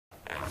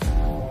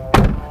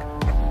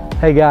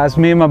Hey guys,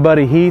 me and my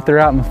buddy Heath are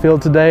out in the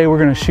field today. We're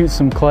going to shoot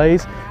some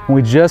clays, and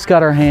we just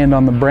got our hand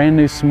on the brand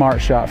new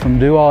Smart Shot from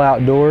Do All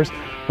Outdoors.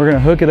 We're going to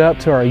hook it up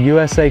to our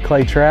USA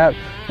clay trap.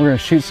 We're going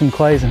to shoot some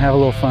clays and have a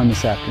little fun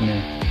this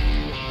afternoon.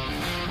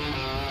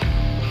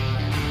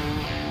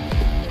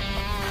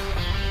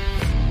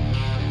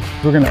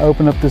 We're going to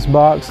open up this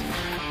box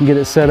and get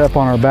it set up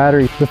on our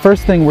battery. The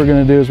first thing we're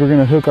going to do is we're going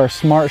to hook our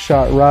Smart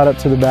Shot right up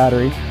to the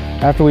battery.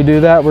 After we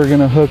do that, we're going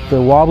to hook the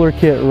wobbler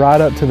kit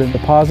right up to the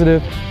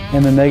positive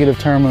and the negative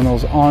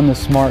terminals on the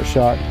Smart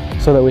Shot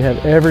so that we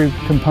have every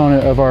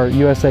component of our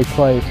USA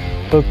clay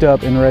hooked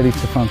up and ready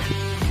to function.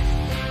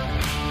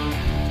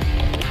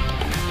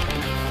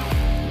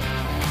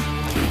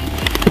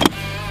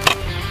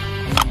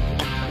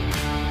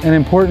 An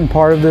important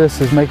part of this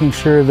is making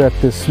sure that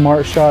the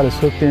Smart Shot is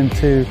hooked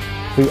into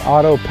the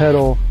auto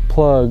pedal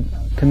plug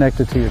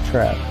connected to your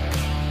trap.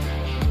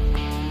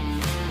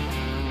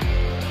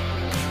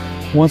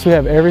 Once we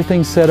have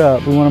everything set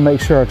up, we want to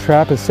make sure our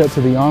trap is set to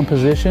the on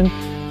position.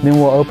 Then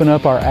we'll open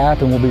up our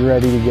app and we'll be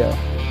ready to go.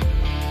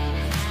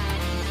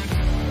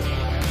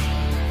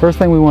 First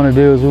thing we want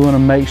to do is we want to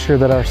make sure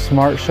that our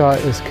Smart Shot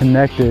is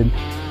connected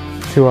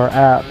to our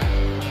app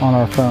on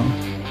our phone.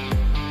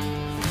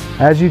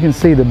 As you can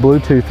see, the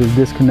Bluetooth is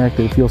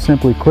disconnected. If you'll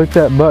simply click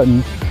that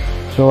button,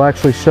 it'll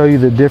actually show you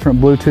the different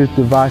Bluetooth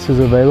devices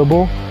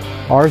available.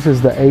 Ours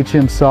is the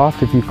HM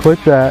Soft. If you click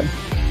that,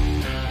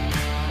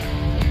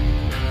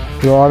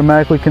 it'll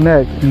automatically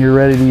connect and you're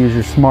ready to use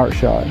your Smart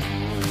Shot.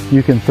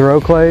 You can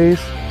throw clays,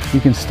 you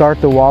can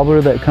start the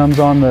wobbler that comes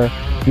on the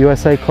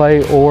USA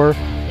clay or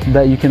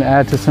that you can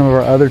add to some of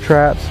our other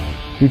traps.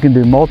 You can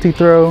do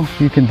multi-throw,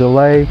 you can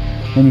delay,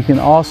 and you can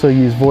also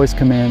use voice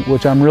command,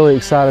 which I'm really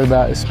excited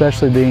about,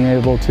 especially being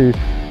able to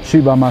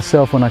shoot by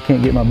myself when I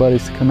can't get my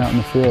buddies to come out in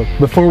the field.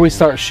 Before we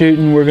start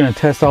shooting, we're going to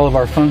test all of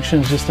our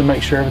functions just to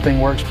make sure everything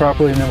works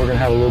properly, and then we're going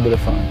to have a little bit of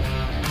fun.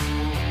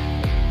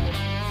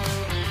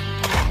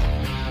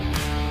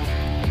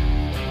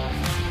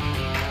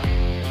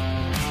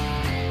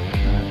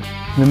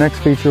 The next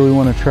feature we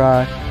want to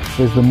try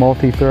is the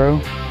multi-throw.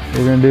 What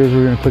we're going to do is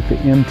we're going to click the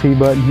MT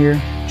button here,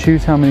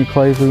 choose how many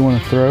clays we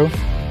want to throw.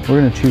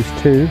 We're going to choose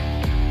 2,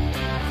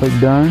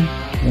 click done,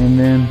 and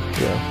then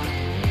go.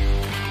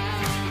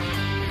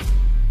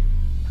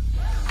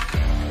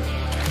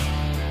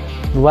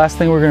 The last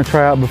thing we're going to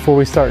try out before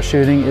we start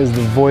shooting is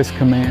the voice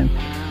command.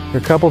 There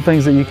are a couple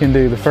things that you can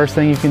do. The first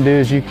thing you can do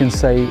is you can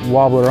say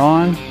wobbler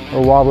on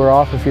or wobbler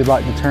off if you'd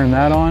like to turn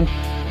that on.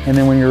 And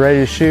then when you're ready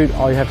to shoot,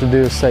 all you have to do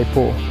is say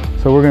pull.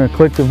 So we're going to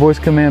click the voice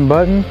command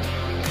button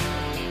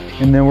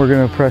and then we're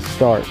going to press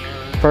start.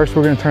 First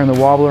we're going to turn the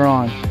wobbler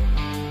on.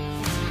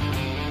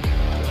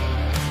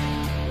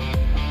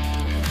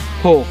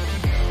 Pull.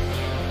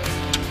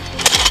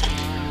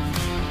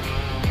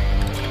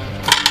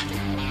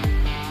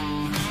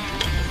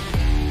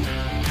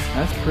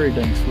 That's pretty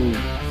dang sweet.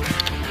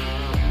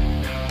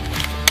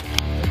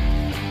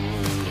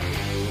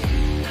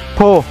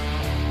 Pull.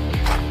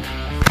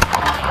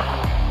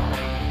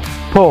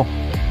 Pull.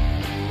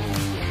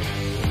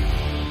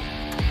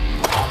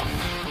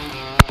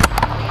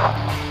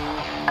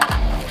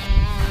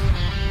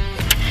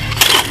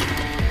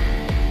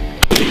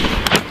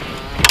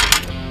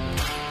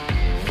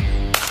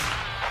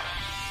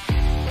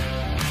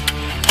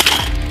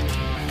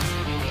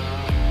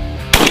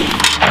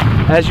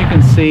 As you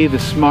can see, the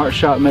Smart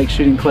Shot makes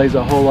shooting clays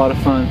a whole lot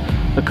of fun.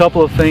 A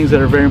couple of things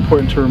that are very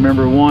important to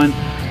remember. One,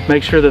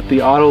 make sure that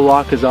the auto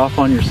lock is off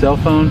on your cell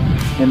phone.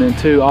 And then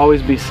 2,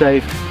 always be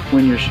safe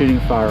when you're shooting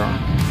a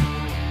firearm.